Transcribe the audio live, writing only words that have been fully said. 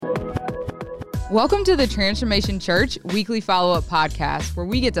Welcome to the Transformation Church Weekly Follow-Up Podcast, where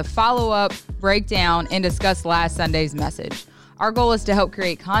we get to follow up, break down, and discuss last Sunday's message. Our goal is to help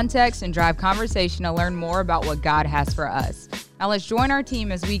create context and drive conversation to learn more about what God has for us. Now let's join our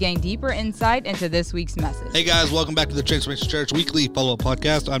team as we gain deeper insight into this week's message. Hey guys, welcome back to the Transformation Church Weekly Follow-Up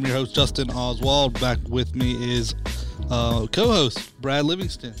Podcast. I'm your host, Justin Oswald. Back with me is co-host, Brad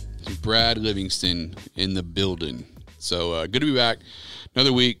Livingston. Brad Livingston in the building. So good to be back.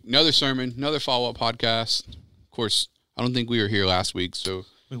 Another week, another sermon, another follow-up podcast. Of course, I don't think we were here last week, so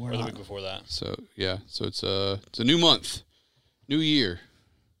We were Or the not. week before that. so yeah, so it's a new month, new year.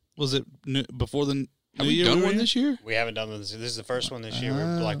 Was it before the Have New we Year? done we were one here? this year? We haven't done this. This is the first one this year.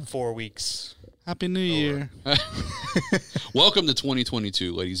 We're like 4 weeks. Happy New Year. Welcome to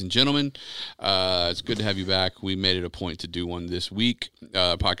 2022, ladies and gentlemen. It's good to have you back. We made it a point to do one this week.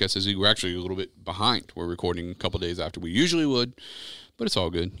 Podcast this week. We're actually a little bit behind. We're recording a couple days after we usually would, but it's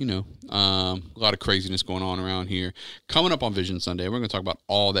all good. You know, a lot of craziness going on around here. Coming up on Vision Sunday, we're going to talk about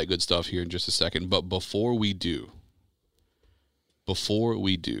all that good stuff here in just a second. But before we do,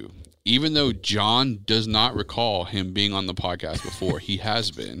 even though John does not recall him being on the podcast before, he has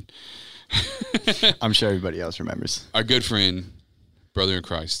been. I'm sure everybody else remembers. Our good friend, brother in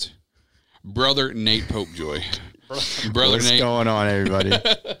Christ, Brother Nate Popejoy. Brother What's Nate. going on, everybody?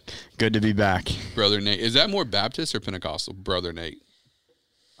 Good to be back. Brother Nate. Is that more Baptist or Pentecostal? Brother Nate.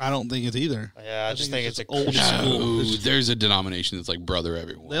 I don't think it's either. Yeah, I just think it's a old Christian- school. Ooh, there's a denomination that's like brother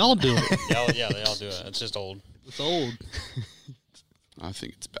everyone. They all do it. Yeah, they all do it. It's just old. It's old. I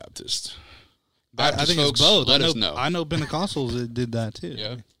think it's Baptist. I think folks, it's both. Let I know, us know. I know Pentecostals that did that too.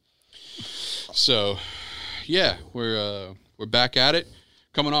 Yeah. So, yeah, we're back at it.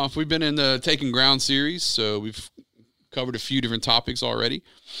 Coming off, we've been in the Taking Ground series, so we've covered a few different topics already.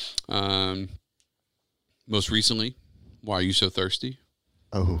 Most recently, why are you so thirsty?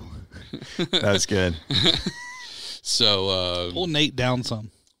 Oh, that's good. So, Pull Nate down some.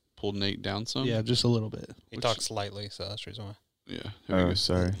 pulled Nate down some. Yeah, just a little bit. He talks lightly, so that's the reason why. Yeah. There we Oh, go.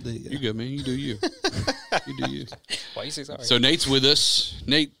 sorry. You good, man. You do you. You do you. Why you say sorry? So Nate's with us.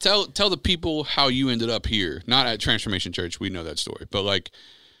 Nate, tell the people how you ended up here. Not at Transformation Church. We know that story. But like,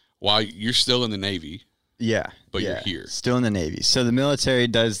 while you're still in the Navy, Yeah. But you're yeah. here. Still in the Navy. So the military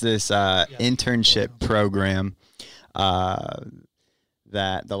does this internship program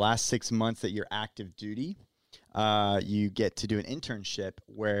that the last 6 months that you're active duty, you get to do an internship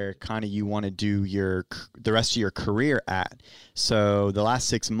where kind of you want to do the rest of your career at. So the last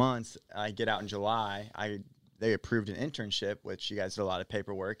 6 months, I get out in July. They approved an internship, which you guys did a lot of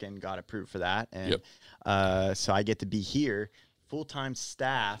paperwork and got approved for that. And so I get to be here, full-time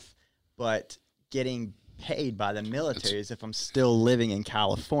staff, but getting paid by the military as if I'm still living in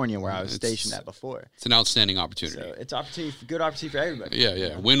California where I was stationed at before. it's an outstanding opportunity. So it's good opportunity for everybody.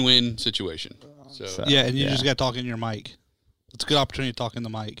 Yeah. Win-win situation. So, Yeah, and you just got to talk in your mic. It's a good opportunity to talk in the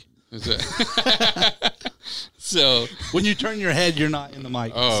mic. is it- so When you turn your head, you're not in the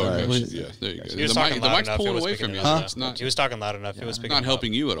mic. okay. Sorry. Yeah, there you go. He was The talking loud mic's enough. It pulling was away picking from it you. up. It's not He was talking loud enough. It was picking it up.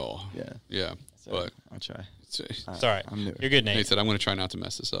 helping you at all. Yeah. Yeah. So But I'll try. it's It's all right. I'm new. You're good, Nate Nate. said, I'm going to try not to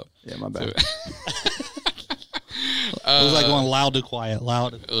mess this up. Yeah, my bad. It was like going loud to quiet,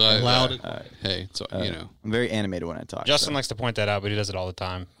 loud to quiet. Hey, so, you know. I'm very animated when I talk. Justin so. likes to point that out, but he does it all the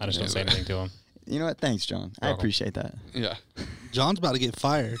time. I just don't say anything to him. You know what? Thanks, John. I appreciate that. Yeah. John's about to get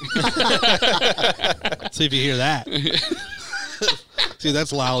fired. See if you hear that. See,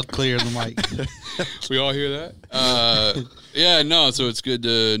 that's loud, clear in the mic. We all hear that? Yeah, no, so it's good.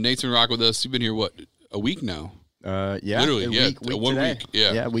 Nate's been rocking with us. You've been here, what, a week now? Yeah. Literally, a yeah, Week 1 today. week,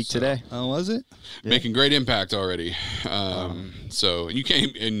 yeah. Yeah, week So- today. Oh, was it? Making great impact already. So you came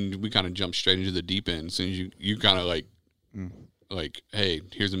and we kind of jumped straight into the deep end. As soon as you kind of like, hey,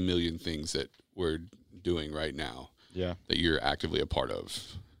 here's a million things that we're doing right now Yeah. that you're actively a part of.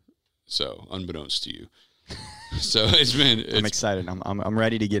 So unbeknownst to you. So I'm I'm excited. I'm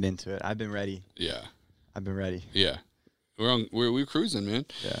ready to get into it. I've been ready. Yeah. I've been ready. Yeah. We're cruising, man.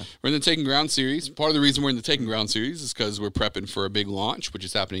 Yeah. We're in the Taking Ground series. Part of the reason we're in the Taking Ground series is because we're prepping for a big launch, which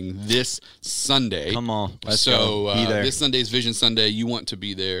is happening this Sunday. Come on. Let's so go. Be there. This Sunday's Vision Sunday. You want to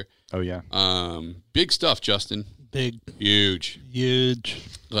be there. Oh, yeah. Big stuff, Justin. Big, Huge. huge.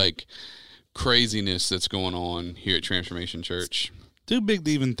 Craziness that's going on here at Transformation Church. Too big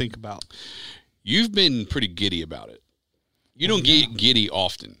to even think about. You've been pretty giddy about it. You don't get giddy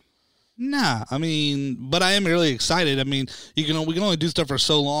often. Nah, I mean, but I am really excited. I mean, we can only do stuff for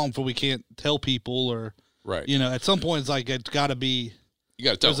so long before we can't tell people, or Right. at some point it's like it's got to be. You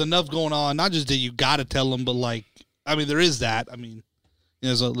got to tell There's them. enough going on. Not just that you got to tell them, but there is that. I mean,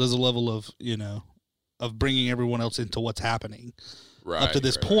 there's a level of of bringing everyone else into what's happening. up to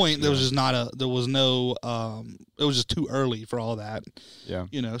this point. There was just there was no, it was just too early for all that. Yeah.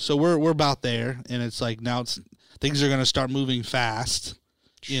 You know, so we're about there, and it's like now things are going to start moving fast.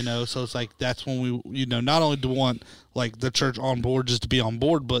 You know, so it's like that's when we, you know, not only do we want like the church on board just to be on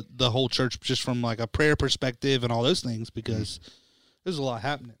board, but the whole church just from like a prayer perspective and all those things, because there's a lot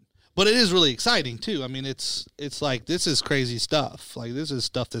happening. But it is really exciting too. I mean, it's like this is crazy stuff. Like this is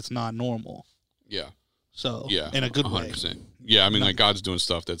stuff that's not normal. Yeah. So yeah, in a good 100%. way. Yeah, I mean, like God's doing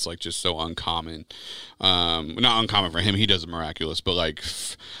stuff that's like just so uncommon. Not uncommon for him. He does it miraculous, but like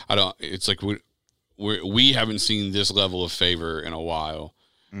it's like we haven't seen this level of favor in a while.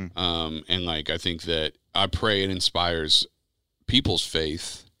 And like I think that I pray it inspires people's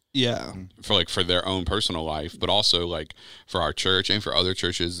faith. Yeah. For their own personal life, but also like for our church and for other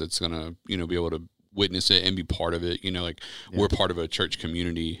churches that's gonna, you know, be able to witness it and be part of it. You know, like we're part of a church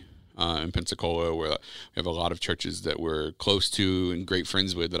community in Pensacola where we have a lot of churches that we're close to and great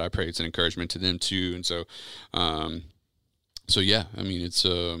friends with, that I pray it's an encouragement to them too. And so so yeah, I mean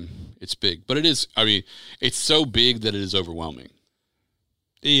it's big, but it is, I mean, it's so big that it is overwhelming.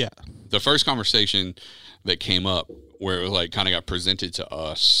 Yeah. The first conversation that came up where it was like kind of got presented to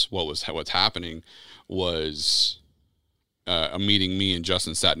us what's happening was a meeting me and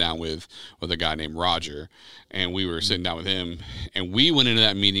Justin sat down with a guy named Roger, and we were sitting down with him, and we went into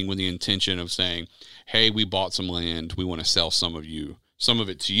that meeting with the intention of saying, hey, we bought some land, we want to sell some of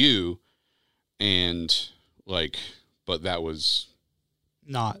it to you, and like, but that was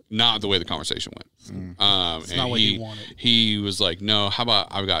not the way the conversation went. It's not what he wanted. He was like, no, how about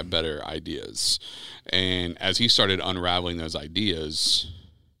I've got better ideas. And as he started unraveling those ideas,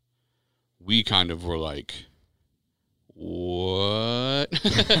 we kind of were like, what?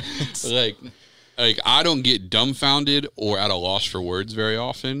 like I don't get dumbfounded or at a loss for words very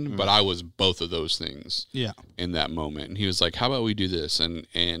often, but I was both of those things in that moment. And he was like, how about we do this? And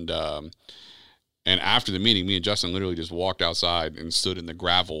after the meeting, me and Justin literally just walked outside and stood in the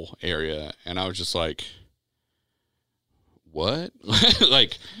gravel area. And I was just like, what?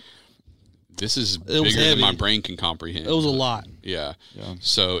 like, this is bigger than my brain can comprehend. It was a lot. Yeah.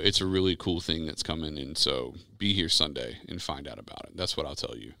 So it's a really cool thing that's coming. And so be here Sunday and find out about it. That's what I'll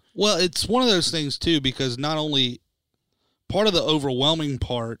tell you. Well, it's one of those things, too, because not only part of the overwhelming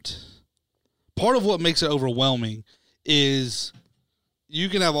part of what makes it overwhelming is you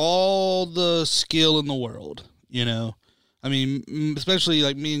can have all the skill in the world, you know. I mean, especially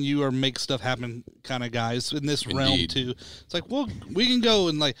like me and you are make stuff happen kind of guys in this realm too. It's like, well, we can go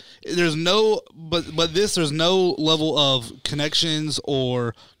and like, there's no level of connections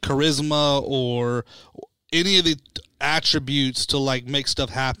or charisma or any of the attributes to like make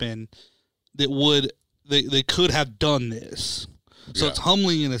stuff happen that they could have done this. So it's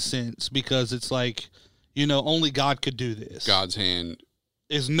humbling in a sense, because it's like, you know, only God could do this. God's hand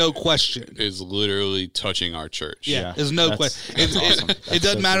is no question. Is literally touching our church. Yeah, there's no question. Awesome. It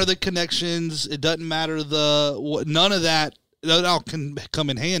doesn't matter the connections. It doesn't matter none of that. That all can come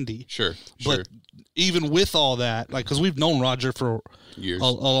in handy. Sure. But even with all that, like, because we've known Roger for years, a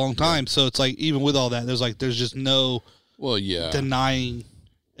long time, so it's like even with all that, there's just no denying,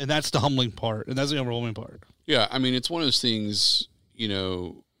 and that's the humbling part, and that's the overwhelming part. Yeah, I mean, it's one of those things, you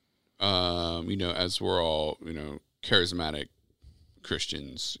know, as we're all, you know, charismatic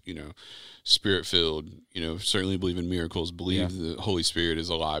Christians, you know, spirit-filled, you know, certainly believe in miracles, believe the Holy Spirit is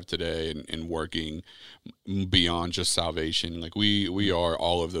alive today and working beyond just salvation. Like we are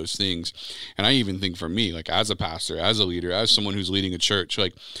all of those things. And I even think for me, like as a pastor, as a leader, as someone who's leading a church,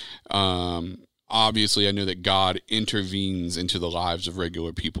 like obviously I know that God intervenes into the lives of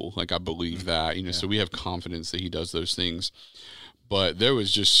regular people. Like I believe that, you know, so we have confidence that he does those things. But there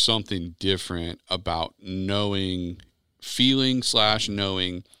was just something different about feeling /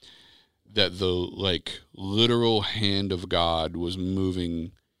 knowing that the like literal hand of God was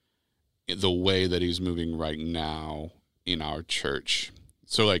moving the way that he's moving right now in our church.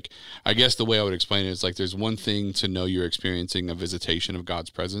 So like, I guess the way I would explain it is like, there's one thing to know you're experiencing a visitation of God's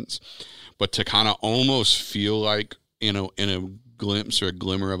presence, but to kind of almost feel like in a glimpse or a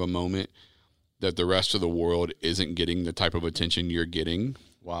glimmer of a moment that the rest of the world isn't getting the type of attention you're getting.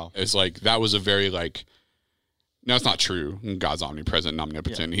 Wow. It's like, that was a very like, no, it's not true. God's omnipresent and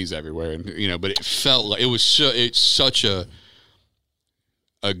omnipotent. He's everywhere. And, you know, but it felt like it's such a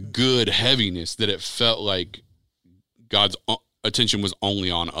good heaviness that it felt like God's attention was only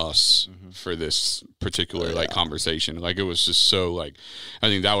on us for this particular like conversation. Like it was just so like, I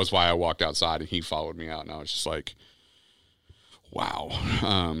think that was why I walked outside and he followed me out, and I was just like, Wow.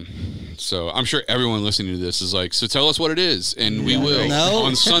 So I'm sure everyone listening to this is like, so tell us what it is, and we will No.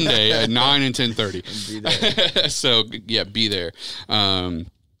 on Sunday at 9 and 10:30. Be there. So yeah, be there.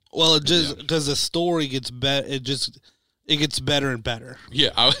 Well, it just because the story gets better. It gets better and better.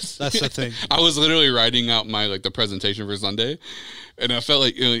 Yeah, That's the thing. I was literally writing out my the presentation for Sunday, and I felt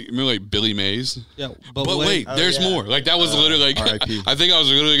like, remember like Billy Mays. Yeah, But wait, there's yeah. more. Like that was literally like R.I.P. I think I was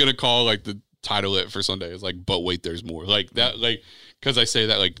literally gonna call like the title it for Sunday. It's like, but wait, there's more. Like that, like because I say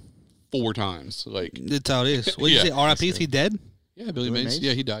that like 4 times. Like that's how it is. What did Yeah. you say? R.I.P. Is he dead? yeah, Billy Billy Mays. Mays?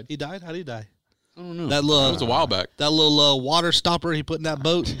 Yeah, he died. He died. How did he die? I don't know. That little- was a while back. That little water stopper he put in that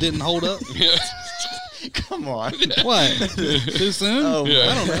boat didn't hold up. Yeah. Come on. What? Too soon? Oh, Yeah.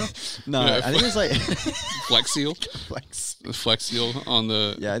 I don't know. No, Yeah. I think it's like Flex Seal. Flex. The Flex Seal on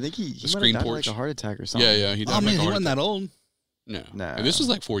the Yeah, I think he screen might have died porch. like a heart attack or something. yeah. He died. I of mean, a he heart wasn't attack. that old. No. No. And this was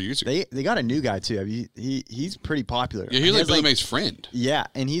like 4 years ago. They got a new guy too. I mean, he's pretty popular. Yeah, And he's he like has, Billy Mays' friend. Yeah,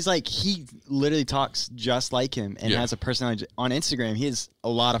 and he literally talks just like him and Yeah. has a personality on Instagram. He has a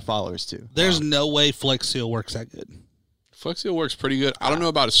lot of followers too. There's no way Flex Seal works that good. Flex Seal works pretty good. I don't know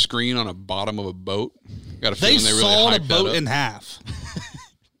about a screen on a bottom of a boat. Got a They feeling they really sawed a hyped that boat up in half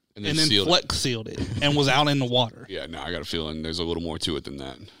and and then sealed it. Flex sealed it and was out in the water. Yeah, no, I got a feeling there's a little more to it than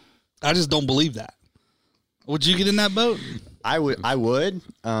that. I just don't believe that. Would you get in that boat? I would,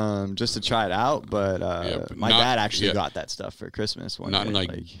 just to try it out. But, but my not- dad actually yeah. got that stuff for Christmas one Not day. in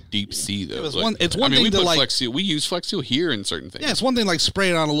like deep sea though. it's Like, one- it's I one mean, we thing to, put like- Flex Seal. We use Flex Seal here in certain things. Yeah, it's one thing like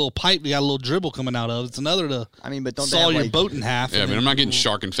spraying on a little pipe you got a little dribble coming out of. It's another to I mean, but don't they saw have, your like- boat in half. Yeah, I and mean, I'm then- not getting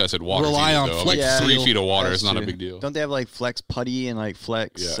shark infested water. Rely on though. Flex Like Seal. 3 feet of water. That's It's not a true. big deal. Don't they have like Flex Putty and like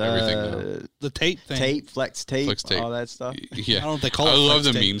Flex Yeah, everything the tape thing. tape, Flex tape, Flex tape. all that stuff? Yeah, I don't know if they call I it love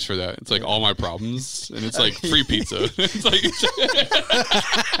Flex the tape. memes for that. It's like all my problems, and it's like free pizza. It's like,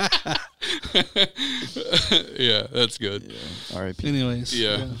 yeah, that's good. R.I.P. Anyways,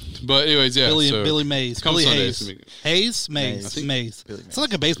 Yeah, but anyways, yeah. Billy Mays, come Billy Sunday, Hayes, it's gonna be- Hayes, Mays, Mays. Mays. Billy It's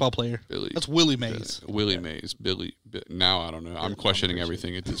like a baseball player. Billy. That's Willie Mays. Willie Mays, Billy. Now I don't know. I'm questioning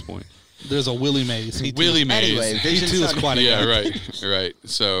everything at this point. There's a Willie Mays. He too- Willie Mays. Anyway, He Vision too is Sunday. quite a Yeah, guy. right.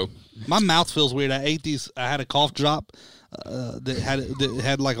 So My mouth feels weird. I ate these. I had a cough drop that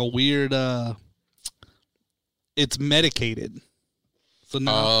had like a weird. It's medicated. So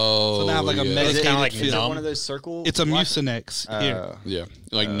now, oh, now I have like a yeah. medicated kinda like Is it feel. numb? one of those circle? It's a black- Mucinex here. Yeah,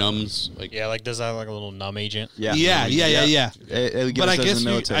 like numbs. Like Yeah, like does that have like a little numb agent? Yeah, Yeah. It would give But us I those in guess the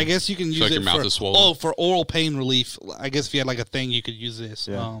military. I guess you can use like it your mouth for is swollen? for oral pain relief. I guess if you had like a thing, you could use this.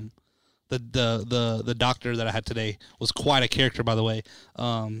 Yeah. The doctor that I had today was quite a character, by the way.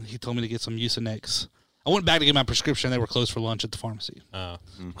 He told me to get some Mucinex. I went back to get my prescription. They were closed for lunch at the pharmacy. Oh.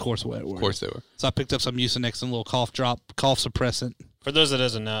 Of course, Of course they were. So I picked up some Mucinex and a little cough drop, cough suppressant. For those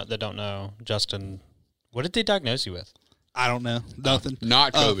that don't know, Justin, what did they diagnose you with? I don't know, nothing.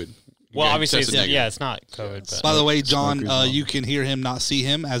 Not COVID. Well, Yeah, obviously, tested it's, negative. yeah, it's not COVID, but By the way, John, Smoker's mom. you can hear him, not see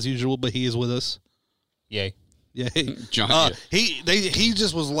him as usual, but he is with us. yay. Yeah, John. Yeah. he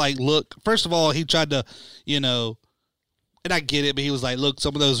just was like, look. First of all, he tried to, and I get it, but he was like, look,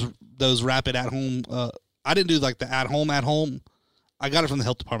 some of those rapid at home. I didn't do like the at home. I got it from the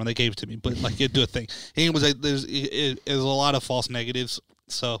health department. They gave it to me, but like it do a thing. He was like, there's a lot of false negatives.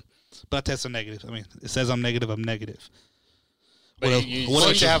 So, but I tested negative. I mean, it says I'm negative. I'm negative. But What else- you what seem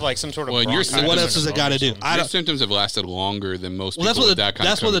else- to have like some sort of Well, your bronchitis what or else does it got to do? something. I Your don't. symptoms have lasted longer than most people Well, with that kind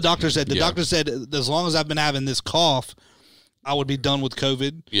that's of what the COVID. doctor said. The Yeah. doctor said as long as I've been having this cough, I would be done with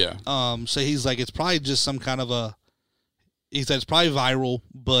COVID. Yeah. So he's like, it's probably just some kind of a. He said it's probably viral,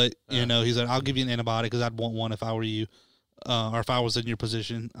 but he said I'll give you an antibiotic because I'd want one if I were you, or if I was in your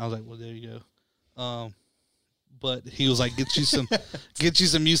position. I was like, well, there you go. But he was like, get you some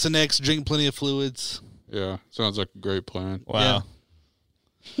Mucinex, drink plenty of fluids. Yeah. Sounds like a great plan. Wow.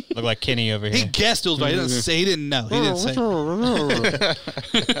 Look like Kenny over He here. guessed it was right. He didn't say. He didn't know. He didn't say.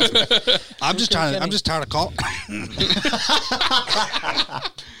 I'm just tired of coughing.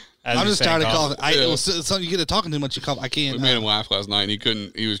 As I'm you just say, tired of cough. coughing. You get to talking too much, you cough. I can't. We made him laugh last night, and he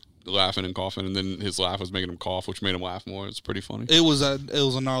couldn't. He was laughing and coughing, and then his laugh was making him cough, which made him laugh more. It's pretty funny. It was a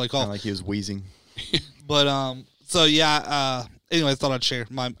gnarly cough. Kinda like he was wheezing. But so yeah. Anyway, I thought I'd share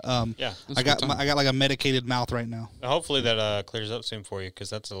my Yeah. I got like a medicated mouth right now. Hopefully that clears up soon for you because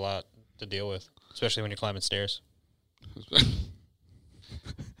that's a lot to deal with, especially when you're climbing stairs.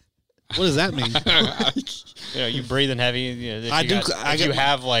 What does that mean? You breathing heavy. If I you do- got- I if get- you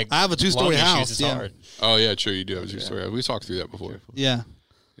have like I have a 2-story lung issues, house, It's yeah. hard. Oh yeah, true. You do have a story. We talked through that before. Yeah,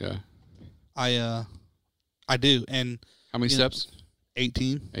 Yeah. I do. And How many steps?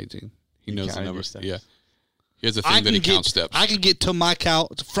 18. 18. He knows the counted your number. steps. Yeah. He has a thing that he counts steps. I can get to my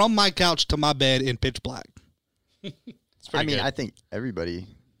couch from my couch to my bed in pitch black. I mean, I think everybody.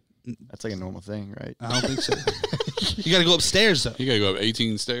 That's like a normal thing, right? I don't think so. You got to go upstairs though. You gotta go up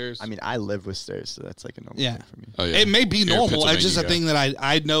 18 stairs. I mean, I live with stairs, so that's like a normal Yeah. thing for me. Oh, yeah. It may be Here in normal. It's just a Pennsylvania, thing that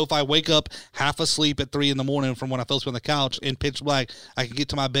I know if I wake up half asleep at 3 a.m. from when I fell asleep on the couch in pitch black, I can get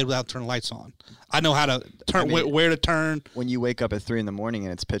to my bed without turning lights on. I know how to turn, where to turn. When you wake up at 3 a.m. and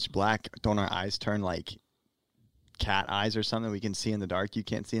it's pitch black, don't our eyes turn like cat eyes or something we can see in the dark? You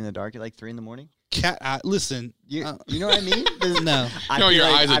can't see in the dark at like 3 a.m. Cat eye. Listen, You know what I mean? no. I No, feel your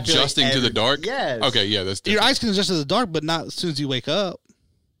like- eyes I feel like adjusting to the dark? Yes. Okay, yeah, that's Your different. eyes can adjust to the dark, but not as soon as you wake up.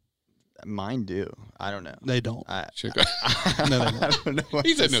 Mine do. I don't know. They don't. Shit. No, they I don't. don't know what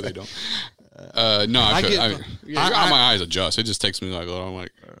He to said no, say. they don't. No, I I- my eyes adjust. It just takes me like, I'm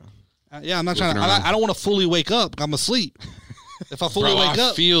like, Yeah, I'm not trying to. Looking around. I don't want to fully wake up. I'm asleep. If I fully bro, wake I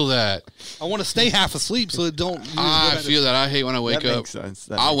up, feel that. I want to stay half asleep so it don't. I feel that. I hate when I wake That up. makes sense.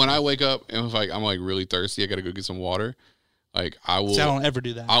 That When I wake up and if like I'm like really thirsty, I gotta go get some water. Like I will. See, I don't ever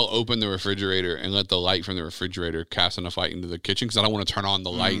do that. I'll open the refrigerator and let the light from the refrigerator cast enough light into the kitchen because I don't want to turn on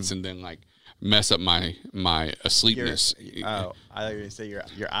the lights and then like mess up my Your- asleepness. oh, I thought you were going to say your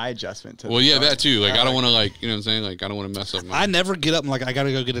eye adjustment. To Well, the yeah, dark. that too. Like I don't want to like you know what I'm saying. Like I don't want to mess up. I never get up and like I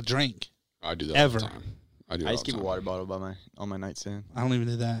gotta go get a drink. I do that ever. all the time. I do. I that just all keep the a time. water bottle by on my nightstand. I don't even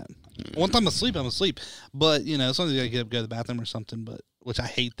do that. Once I'm asleep, I'm asleep. But you know, sometimes you gotta get up, go to the bathroom or something. But which I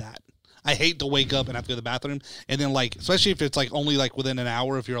hate that. I hate to wake up and have to go to the bathroom, and then like, especially if it's like only like within an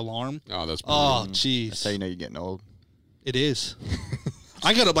hour of your alarm. Oh, that's Oh, That's how you jeez, know you're getting old. it is.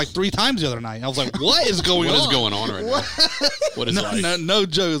 I got up like 3 times the other night. I was like, "What is going What on? is going on right now? What is No, life? no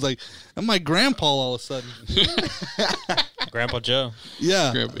joke. It's like I'm my grandpa all of a sudden. Grandpa Joe.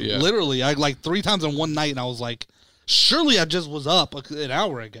 Yeah, Grandpa, yeah. literally. I like 3 times in one night, and I was like, surely I just was up an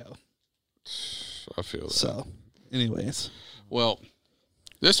hour ago. I feel that. So, anyways, Well,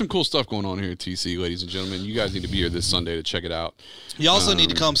 there's some cool stuff going on here at TC, ladies and gentlemen. You guys need to be here this Sunday to check it out. you also need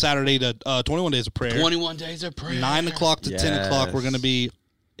to come Saturday to 21 Days of Prayer. 21 days of prayer. 9 o'clock to 10 o'clock. We're Yes. going to be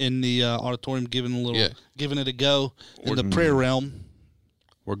in the auditorium giving giving it a go in the prayer realm.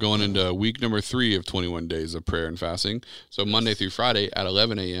 We're going into week number 3 of 21 days of prayer and fasting. So Monday through Friday at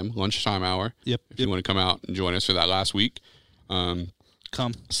 11 a.m., lunchtime hour. Yep. If you want to come out and join us for that last week.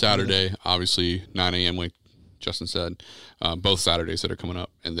 Come. Saturday, obviously, 9 a.m., like Justin said. Both Saturdays that are coming up.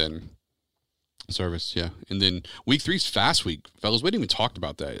 And then service, yeah. And then week 3's fast week. Fellas, we didn't even talk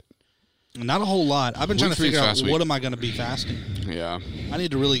about that. Not a whole lot. I've been trying to Week 3 is figure out fast week. what am I going to be fasting. Yeah. I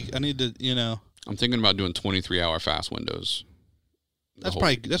need to, you know, I'm thinking about doing 23-hour fast windows. The that's whole-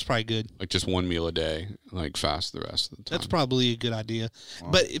 probably good. like just one meal a day, like fast the rest of the time. That's probably a good idea.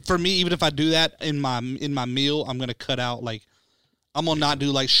 But for me, even if I do that in my meal, I'm going to cut out like I'm gonna not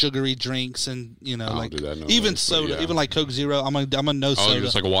do like sugary drinks and you know I don't like do that no even way, soda, yeah. even like Coke Zero. I'm gonna no Oh, soda. you're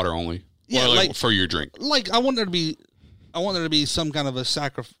just like a water only. Yeah, Well, like- for your drink. Like I want there to be some kind of a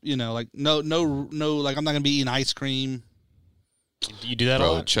sacrifice. You know, like no. Like I'm not gonna be eating ice cream. You do that a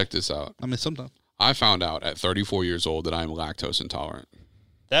Bro, lot? check this out. I mean, sometimes. I found out at 34 years old that I am lactose intolerant.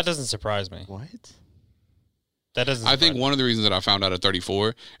 That doesn't surprise me. What? That doesn't. I think surprise one of the reasons that I found out at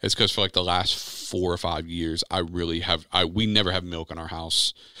 34 is because for like the last 4 or 5 years, we never have milk in our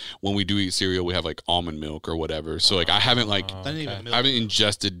house. When we do eat cereal, we have like almond milk or whatever. So like I haven't like That ain't even milk. I haven't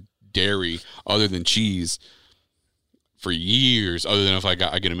ingested dairy other than cheese for years, other than if I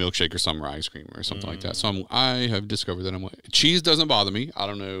get a milkshake or something or ice cream or something like that. So I have discovered that I'm like, cheese doesn't bother me. I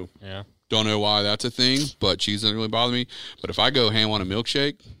don't know. me. Yeah. Don't know why that's a thing, but cheese doesn't really bother me. But if I go ham on a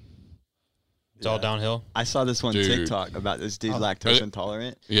milkshake, It's all downhill. I saw this one Dude. TikTok about this dude lactose Really?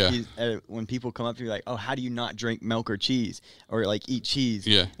 intolerant. Yeah. When people come up to you like, "Oh, how do you not drink milk or cheese or like eat cheese?"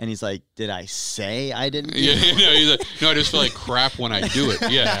 Yeah. And he's like, "Did I say I didn't?" yeah, no, he's like, no, I just feel like crap when I do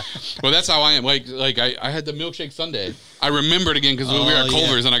it. Yeah, well, that's how I am. Like I had the milkshake sundae. I remembered again because we were at Oh, yeah.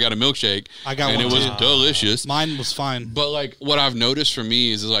 Culver's and I got a milkshake. I got and one it was too. delicious. Mine was fine. But like what I've noticed for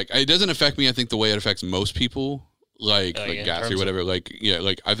me is like it doesn't affect me. I think the way it affects most people, like in gas terms or of- whatever. Like yeah,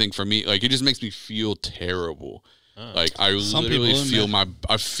 like I think for me, like it just makes me feel terrible. Like I Some literally people in feel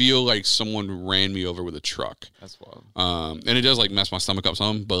I feel like someone ran me over with a truck. That's wild. And it does like mess my stomach up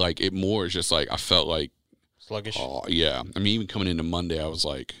some, but like it more is just like I felt like Sluggish. oh yeah. I mean even coming into Monday I was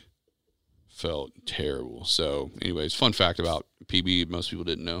like felt terrible. So anyways, fun fact about PB most people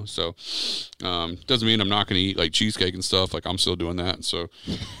didn't know. So doesn't mean I'm not gonna eat like cheesecake and stuff. Like I'm still doing that. So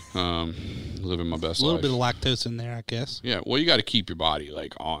living my best A little life. bit of lactose in there, I guess. Yeah, well you gotta keep your body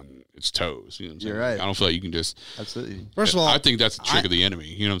like on its toes. You know what I'm saying? You're right. I don't feel like you can just Absolutely. First of all, I think that's a trick of the enemy.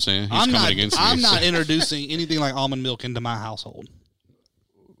 You know what I'm saying? He's I'm coming not. against me. I'm not so- introducing anything like almond milk into my household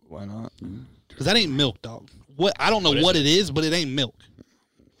Why not? because that ain't milk, dog. What I don't know What is what it? it is, but it ain't milk.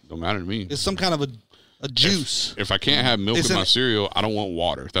 Don't matter to me. It's some kind of A juice. If I can't have milk It's in my an- cereal, I don't want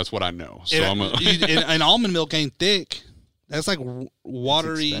water. That's what I know. So I'm a, and almond milk ain't thick. That's like It's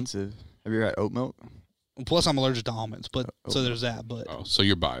watery. expensive. Have you ever had oat milk? Plus, I'm allergic to almonds, but so there's that. But oh, so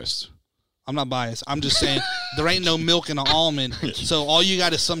you're biased. I'm not biased. I'm just saying there ain't no milk in an almond. So all you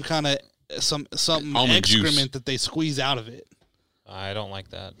got is some kind of something Almond juice. excrement that they squeeze out of it. I don't like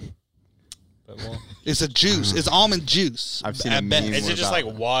that. But well, It's a juice. It's almond juice. I've seen I a bet. meme is more it just about-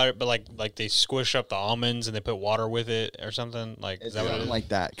 like water? But like they squish up the almonds and they put water with it or something? Like is It's that what it something is? like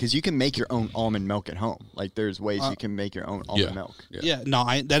that because you can make your own almond milk at home. Like there's ways you can make your own almond Yeah. milk. Yeah, no,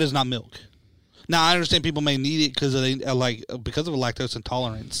 that is not milk. Now I understand people may need it because because of a lactose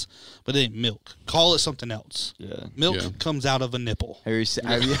intolerance, but it ain't milk. Call it something else. Yeah. Milk Yeah. comes out of a nipple. Have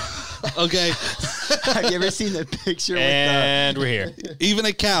you, Okay, have you ever seen the picture And we're here. even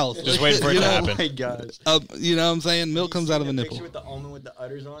a cow. Just waiting for it You to know, with happen. the? Oh my gosh. You know what I'm saying? Milk comes out of a nipple. Picture with the almond with the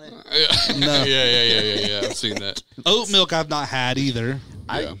udders on it. No. Yeah. I've seen that. Oat milk I've not had either.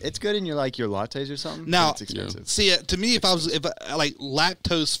 Yeah. It's good in your your lattes or something. Now- but it's expensive. See, to me, if I like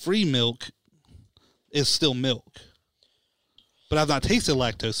lactose free milk, is still milk. But I've not tasted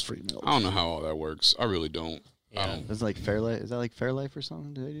lactose free milk. I don't know how all that works. I really don't. I Yeah. don't. That's like Fairlife. Is that like Fairlife or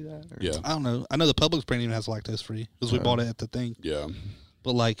something? Do they do that? Or? Yeah. I don't know. I know the Publix brand even has lactose free because we bought it at the thing. Yeah.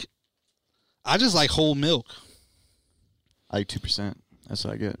 But like, I just like whole milk. I like 2%. That's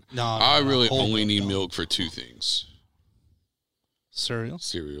what I get. No, I really whole only need no. milk for two things: Cereal.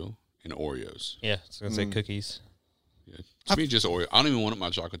 cereal and Oreos. Yeah, I was gonna say cookies. Yeah. To me, just Oreo. I don't even want my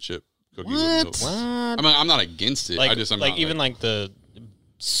chocolate chip cookie with What? milk. I mean, I'm not against it. Like, I'm like not, even like the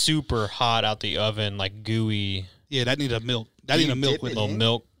super hot out the oven, like gooey Yeah, that need a milk. That Do need a you milk dip with it it. little in?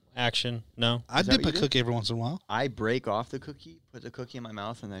 milk action. No, I Is that dip what a you do? cookie every once in a while. I break off the cookie, put the cookie in my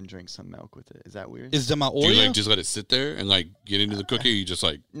mouth, and then drink some milk with it. Is that weird? Is that my Do you Oreo? like just let it sit there and like get into the cookie? Or you just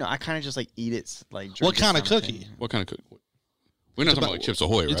like No, I kind of just like eat it. Like drink What it kind of something. cookie? what kind of cookie? We're not talking about like Chips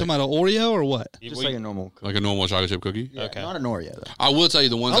Ahoy, You right? talking about an Oreo or what? Just like a normal cookie. Like a normal chocolate chip cookie. Yeah, Okay. Not an Oreo though. I will tell you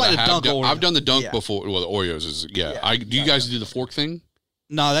the ones I like that the I have Dunk done. Oreo. I've done the dunk Yeah. before. Well, the Oreos is yeah. Do you guys do the fork thing?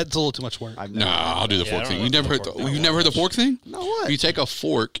 No, that's a little too much work. I've never Nah, done I'll do the Yeah, I fork don't thing. know You never the heard fork the thing. you've never heard the fork thing? No, what? You take a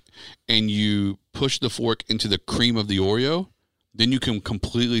fork and you push the fork into the cream of the Oreo. Then you can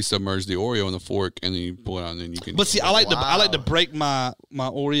completely submerge the Oreo in the fork, and then you pull it out, and then you can. But see, I like to break my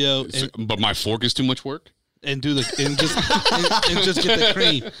Oreo But my fork is too much work. and do the and just get the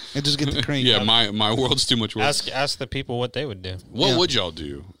cream and just get the cream. Yeah, my world's too much work. ask the people what they would do. What Yeah. would y'all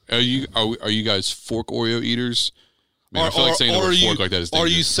do? Are you guys fork Oreo eaters? Man, I feel like saying the word fork like that is are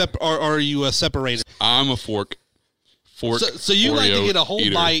dangerous. you are you separated? I'm a fork. So you like to Oreo get a whole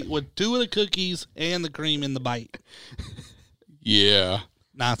eater. bite with two of the cookies and the cream in the bite. Yeah,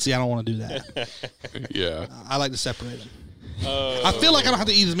 Nah, see, I don't want to do that. yeah. I like to separate them. I feel like I don't have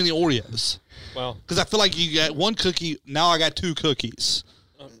to eat as many Oreos Well, because I feel like you got one cookie. Now I got two cookies.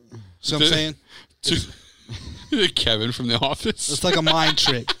 See what I'm saying? Kevin from The Office. It's like a mind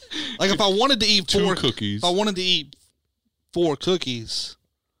trick. Like if I wanted to eat Two four cookies. if I wanted to eat 4 cookies,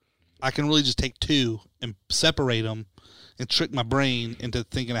 I can really just take 2 and separate them and trick my brain into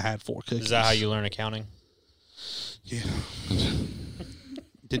thinking I had 4 cookies. is that how you learn accounting? Yeah.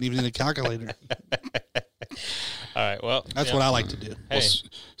 Didn't even need a calculator. All right. Well, That's yeah. what I like to do. Hey,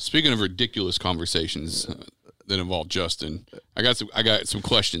 Speaking of ridiculous conversations that involve Justin, I got some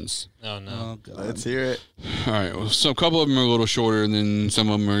questions. oh no. Oh God. Let's hear it. All right, well, so a couple of them are a little shorter, and then some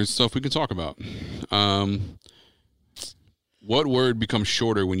of them are stuff we can talk about. What word becomes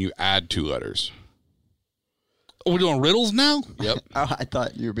shorter when you add 2 letters? Are we doing riddles now? Yep. Oh, I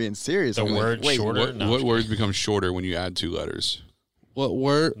thought you were being serious. The I'm like, word wait, shorter? What, No, what words become shorter when you add 2 letters? What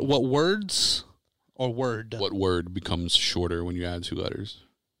words or word? What word becomes shorter when you add 2 letters?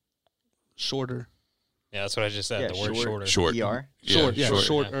 Shorter. Yeah, that's what I just said. Yeah, the word shorter. Short. ER? Short. Yeah, short.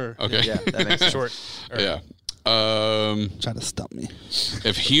 shorter. Okay. Yeah, that makes sense. Short. Yeah. Try to stump me.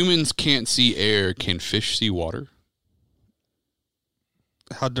 If humans can't see air, can fish see water?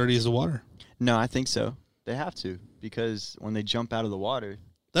 How dirty is the water? No, I think so. They have to because when they jump out of the water,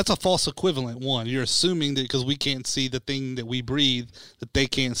 That's a false equivalent one. You're assuming that because we can't see the thing that we breathe, that they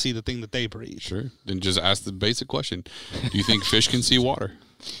can't see the thing that they breathe. Sure. Then just ask the basic question. Do you think fish can see water?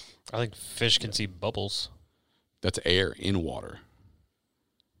 I think fish can see bubbles, That's air in water.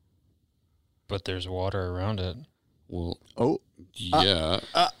 but there's water around it. Well, oh, yeah.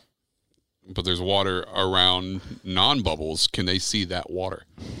 But there's water around non-bubbles. Can they see that water?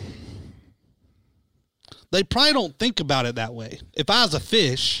 They probably don't think about it that way. If I was a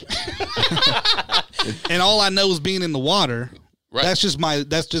fish and all I know is being in the water, Right. that's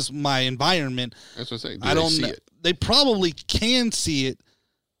just my environment. That's what I'm saying. I don't see know. it. They probably can see it,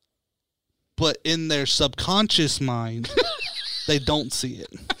 but in their subconscious mind, they don't see it.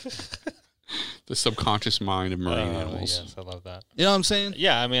 The subconscious mind of marine animals. Yes, I love that. You know what I'm saying?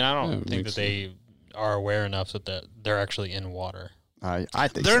 Yeah, I mean, I Yeah, don't it think makes that they are aware enough that they're actually in water. I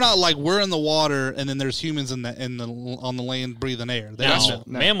think They're so. not like we're in the water and then there's humans on the land breathing air. They're Now, not.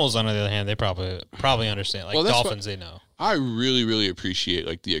 mammals, on the other hand, they probably understand. Like Well, that's dolphins, they know. I really, really appreciate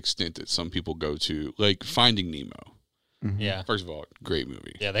like the extent that some people go to, like Finding Nemo. Yeah. First of all, great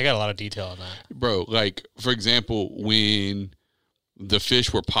movie. Yeah, they got a lot of detail on that. Bro, like, for example, when the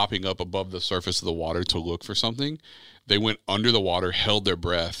fish were popping up above the surface of the water to look for something, they went under the water, held their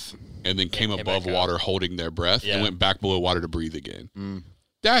breath, and then came above back up. water holding their breath and Yeah. went back below water to breathe again.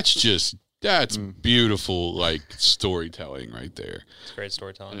 That's beautiful, like, storytelling right there. It's great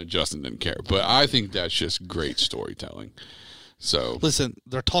storytelling. And Justin didn't care, but I think that's just great storytelling. So Listen,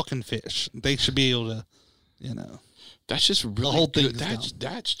 they're talking fish. They should be able to, that's just really whole thing good. is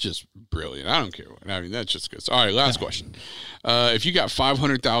That's just brilliant. I don't care what. I mean, that's just good. All right, last question. If you got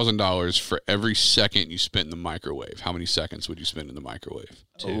 $500,000 for every second you spent in the microwave, how many seconds would you spend in the microwave?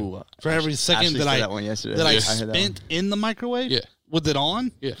 Oh, for every second Ashley that said I that one yesterday. that I I heard that one. spent in the microwave, Yeah. with it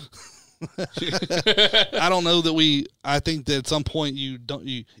on, Yeah. I don't know that I think that at some point you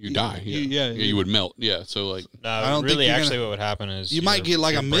die. You would melt. Yeah. So like, I No, don't really, think you're actually, gonna- what would happen is You might get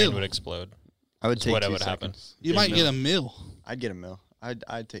like your a brain meal. would explode. I would take what 2 would happen. seconds. You Get might a get meal. a meal. I'd get a meal.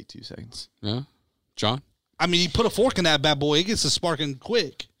 I'd take 2 seconds. yeah, John. I mean, you put a fork in that bad boy, it gets to sparking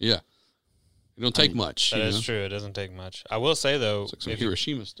quick. Yeah. It don't take much. That you is know? true. It doesn't take much. I will say though, It's like some if you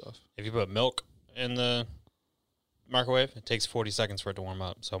Hiroshima stuff. put milk in the microwave, it takes 40 seconds for it to warm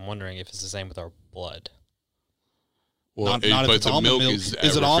up. So I'm wondering if it's the same with our blood. Well, Not if but it's the almond milk milk. is Is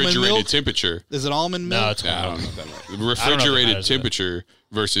at it almond refrigerated milk? temperature. Is it almond milk? No, it's I milk. don't know if that matters. if it Refrigerated matters, though. temperature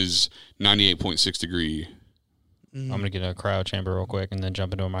versus 98.6 degree. I'm gonna get a cryo chamber real quick and then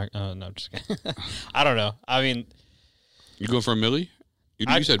jump into a mic. No, I'm just kidding. I don't know. I mean, You going for a milli?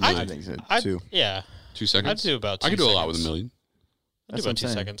 You said I milli. think so I'd, too. yeah, 2 seconds. I'd do about 2 I could do seconds. a lot with a million. I'd That's do what about 2 I'm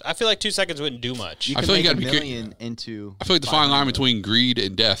saying. seconds. I feel like 2 seconds wouldn't do much. You I can feel like make you a gotta be million into. I feel like the fine line 500. between greed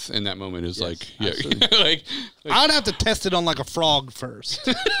and death in that moment is Yes, like, yeah, absolutely. like I'd have to test it on like a frog first.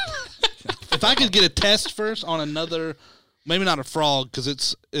 If I could get a test first on another, maybe not a frog,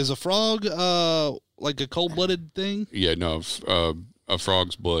 because is a frog like a cold blooded thing? yeah, no, a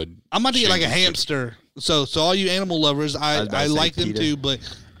frog's blood. I'm about to get like a changes- hamster. So all you animal lovers, I was about I to say like them PETA. too, but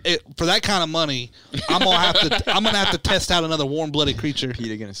for that kind of money, I'm gonna have to test out another warm blooded creature.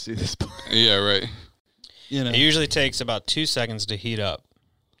 Peter gonna sue this boy. Yeah, right. You know, It usually takes about 2 seconds to heat up.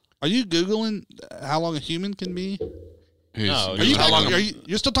 are you googling how long a human can be? No, Are you how long?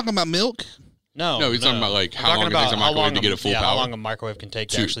 you're still talking about milk? No, No, he's talking about, like, how long it takes a microwave to get a full How power. long a microwave can take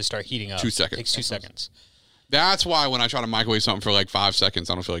to 2 actually start heating up. 2 seconds. It takes 2 seconds. That's why when I try to microwave something for like 5 seconds,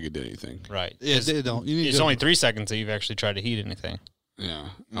 I don't feel like it did anything. Right. Yeah, they don't. You need It's to, only 3 seconds that you've actually tried to heat anything. Yeah.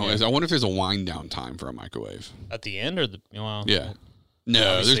 Oh, I wonder if there's a wind down time for a microwave. At the end or the well, Yeah. No,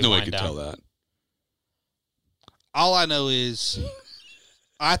 obviously there's no way I wind could down. tell that. all I know is,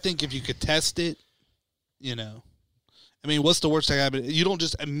 I think if you could test it, I mean, what's the worst thing that happen? You don't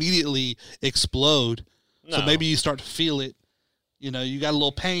just immediately explode. So No. maybe you start to feel it. You got a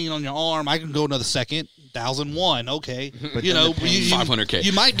little pain on your arm. I can go another second. 1,001. Okay. But you then know, the pain- 500K.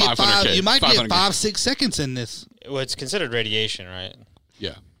 You might get 500K. You might get 500K. 5-6 seconds in this. Well, it's considered radiation, right?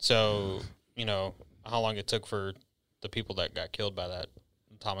 Yeah. So, how long it took for the people that got killed by that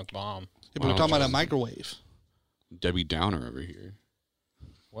atomic bomb. If we're Wow, talking about a Justin. microwave, Debbie Downer over here.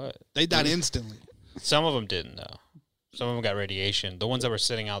 What? they died instantly. Some of them didn't, though. Some of them got radiation. The ones that were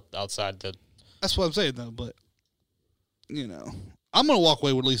sitting outside the... That's what I'm saying, though. But I'm gonna walk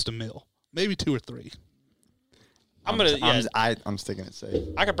away with at least a meal, maybe 2 or 3. I'm going to... Yeah, I'm sticking it safe.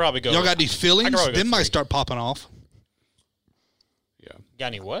 I could probably go... Y'all got any feelings? probably go Them might 3. start popping off. Yeah. Got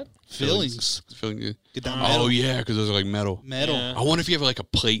any what? Feelings. Feeling good. Get that Oh, metal. Oh, yeah, because those are like metal. Metal. Yeah. I wonder if you have like a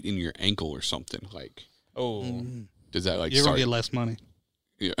plate in your ankle or something. Like, Oh. does that like You're gonna start? get less money.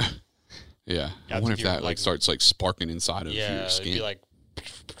 Yeah. Yeah. I I wonder think if that you're, like starts like sparking inside of Yeah, your it'd skin. be like...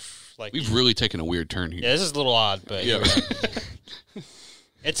 We've really taken a weird turn here. Yeah, this is a little odd, but... Yeah.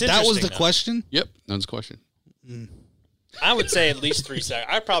 It's That was the interesting, though. question. Yep. That's the question. I would say at least 3 seconds.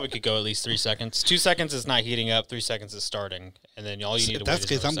 I probably could go at least 3 seconds. 2 seconds is not heating up. 3 seconds is starting, and then all you need If to that's wait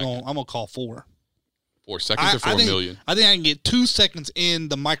the is case, another I'm second. gonna call 4. 4 seconds or 4 million? I think I can get 2 seconds in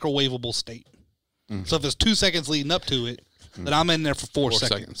the microwavable state. So if it's 2 seconds leading up to it, then I'm in there for 4 4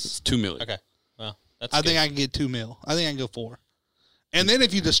 seconds. seconds. It's 2 million. Okay, well, that's. I good. think I can get 2 mil. I think I can go 4. And then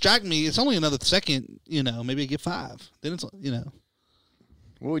if you distract me, it's only another second. Maybe I get 5. Then it's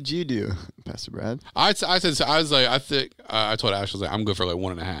What would you do, Pastor Brad? I think I told Ash, I was like, I'm good for like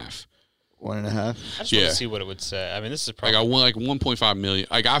 1.5. 1.5. I just want Yeah. to see what it would say. I mean, this is Like probably I want like 1.5 million.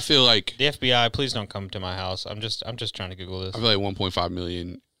 Like I feel like the FBI. Please don't come to my house. I'm just trying to Google this. I feel like 1.5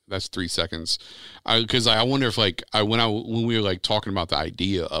 million. That's 3 seconds. Because I wonder if like when we were like talking about the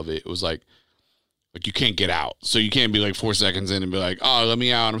idea of it, it was like you can't get out, so you can't be like 4 seconds in and be like, oh, let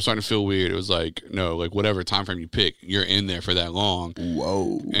me out. I'm starting to feel weird. It was like no, like whatever time frame you pick, you're in there for that long.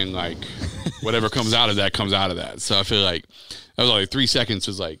 Whoa. And like whatever comes out of that comes out of that. So I feel like that was like 3 seconds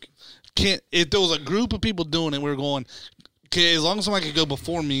is like. If there was a group of people doing it, we were going, okay, as long as somebody could go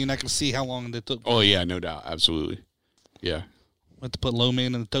before me and I can see how long it took. Oh yeah, no doubt, absolutely, yeah. I have to put low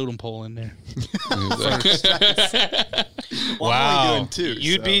man and the totem pole in there. Well, I'm only doing 2.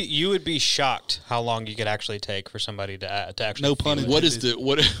 You would be shocked how long you could actually take for somebody to actually. No pun feel it. intended.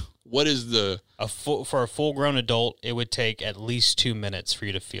 What is the For a full grown adult, it would take at least 2 minutes for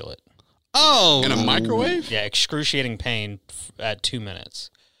you to feel it. Oh, in a microwave? Yeah, excruciating pain at 2 minutes.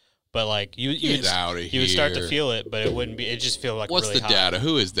 But like you Get outta you would start to here. feel it, but it wouldn't be. It just feel like What's really the hot. data?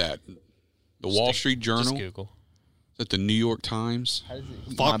 Who is that? The Wall Street Journal? Just Is Google. that the New York Times?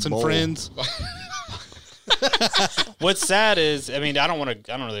 Fox and Friends. What's sad is, I mean, I don't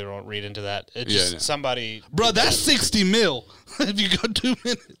really want to read into that. It's just no. somebody. Bro, that's 60 mil if you go 2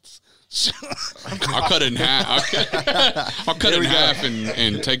 minutes. I'll cut it in half. I'll cut it in half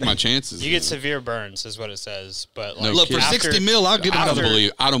and take my chances. You get severe burns, is what it says. But like, Look, for After- 60 mil, I'll get I don't another.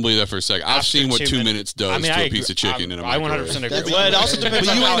 believe that for a second. I've after seen what 2 2 minutes does I mean, to I a piece agree. of chicken in a I microwave. 100% agree. That's Well, it also even- depends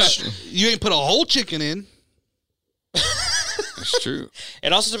But on you how. you ain't put a whole chicken in. That's true.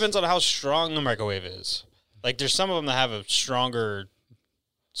 It also depends on how strong the microwave is. Like, there's some of them that have a stronger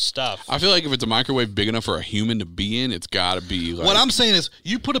stuff. I feel like if it's a microwave big enough for a human to be in, it's got to be like. What I'm saying is,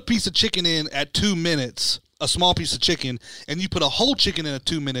 you put a piece of chicken in at 2 minutes, a small piece of chicken, and you put a whole chicken in at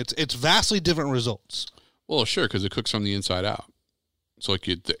 2 minutes. It's vastly different results. Well, sure, because it cooks from the inside out. So like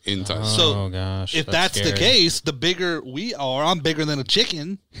the inside. So, oh gosh, If that's the scary. case, the bigger we are, I'm bigger than a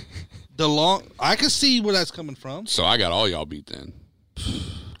chicken. I can see where that's coming from. So I got all y'all beat then.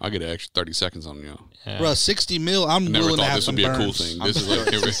 I'll get an extra 30 seconds on y'all. Yeah. Bro, 60 mil, I'm Never willing to thought have this some would be a cool burns. thing. I'm This is like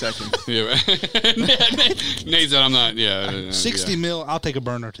 30 seconds. Yeah. Nate said I'm not. Yeah. 60 yeah. mil, I'll take a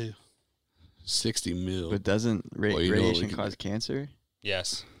burn or two. 60 mil. But doesn't Well, you know what radiation we can cause do. cancer?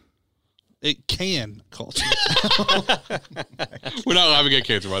 Yes. It can cause We're not laughing at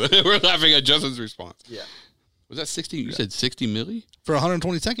cancer, by the way. We're laughing at Justin's response. Yeah. Was that 60? You said 60 milli? for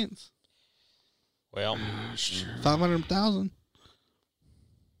 120 seconds. Well, 500,000.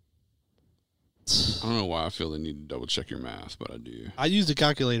 I don't know why I feel the need to double check your math, but I do. I used a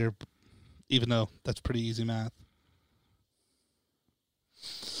calculator, even though that's pretty easy math.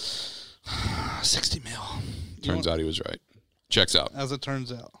 60 mil. Turns out he was right. Checks out. As it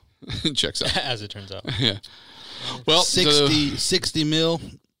turns out. Checks out. as it turns out. Yeah. Well, 60 mil.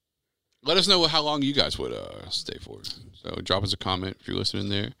 let us know how long you guys would stay for. So drop us a comment if you're listening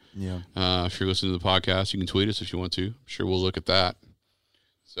there. Yeah. If you're listening to the podcast, you can tweet us if you want to. I'm sure we'll look at that.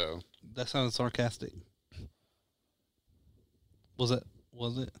 So That sounded sarcastic. Was it?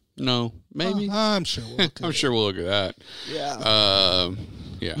 no, maybe. I'm sure we'll look at I'm it. sure we'll look at that. Yeah.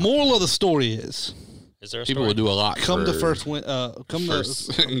 Yeah. Moral of the story is Is there a People story? will do a lot. come for to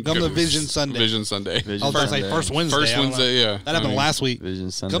come to Vision Sunday. Vision Sunday. I was going to say first Wednesday. First I don't know. Wednesday, yeah. That happened last week. Vision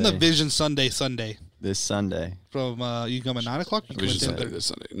Sunday. Come to Vision Sunday. this Sunday. From you come at 9 o'clock. You come at Vision 10:30. Sunday this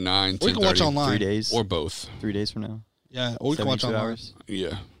Sunday. 9, Or you can watch 10:30, online. 3 days. or both. 3 days from now. Yeah, or you can watch 72 online. hours.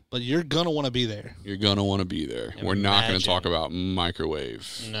 Yeah. But you're gonna want to be there. You're gonna want to be there. We're not gonna Imagine. talk about microwave,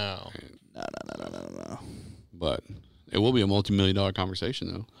 No. No. but it will be a multi-million-dollar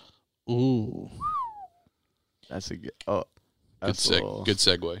conversation though. Ooh. That's a good. Good Oh, that's a little- good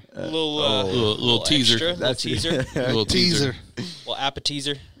segue. Little teaser. Extra, little That's teaser. Little Teaser. Little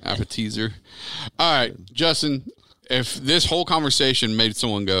appetizer. Appetizer. All right, Justin. If this whole conversation made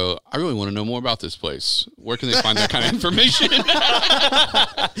someone go, I really want to know more about this place, where can they find that kind of information?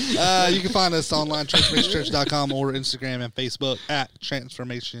 You can find us online, transformationchurch.com, or Instagram and Facebook at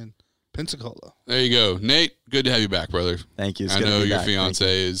Transformation Pensacola. There you go. Nate, good to have you back, brother. Thank you. It's I good to know be your back.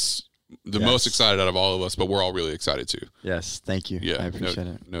 fiance is the Yes. most excited out of all of us, but we're all really excited too. Yes. Thank you. Yeah, I appreciate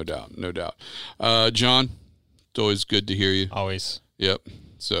it. No doubt. No doubt. John, it's always good to hear you. Always. Yep.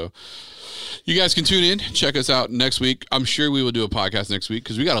 So you guys can tune in. Check us out next week. I'm sure we will do a podcast next week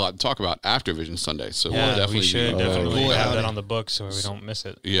because we got a lot to talk about after Vision Sunday. So we'll definitely we should be, definitely boy, have howdy. that on the books so we don't miss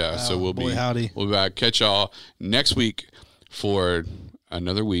it. yeah. So we'll boy, be howdy. we'll be back. Catch y'all next week for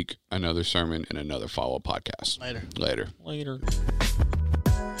another week, another sermon, and another follow-up podcast. Later. Later. Later.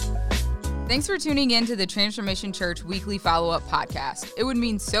 Thanks for tuning in to the Transformation Church Weekly Follow-Up Podcast. It would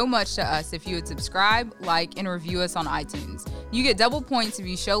mean so much to us if you would subscribe, like, and review us on iTunes. You get double points if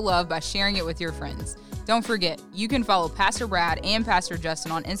you show love by sharing it with your friends. Don't forget, you can follow Pastor Brad and Pastor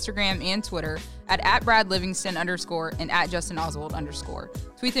Justin on Instagram and Twitter at @BradLivingston_ and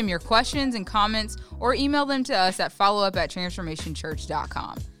 @JustinOswald_. Tweet them your questions and comments or email them to us at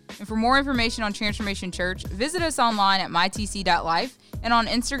followup@transformationchurch.com. And for more information on Transformation Church, visit us online at mytc.life and on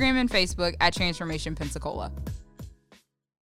Instagram and Facebook at Transformation Pensacola.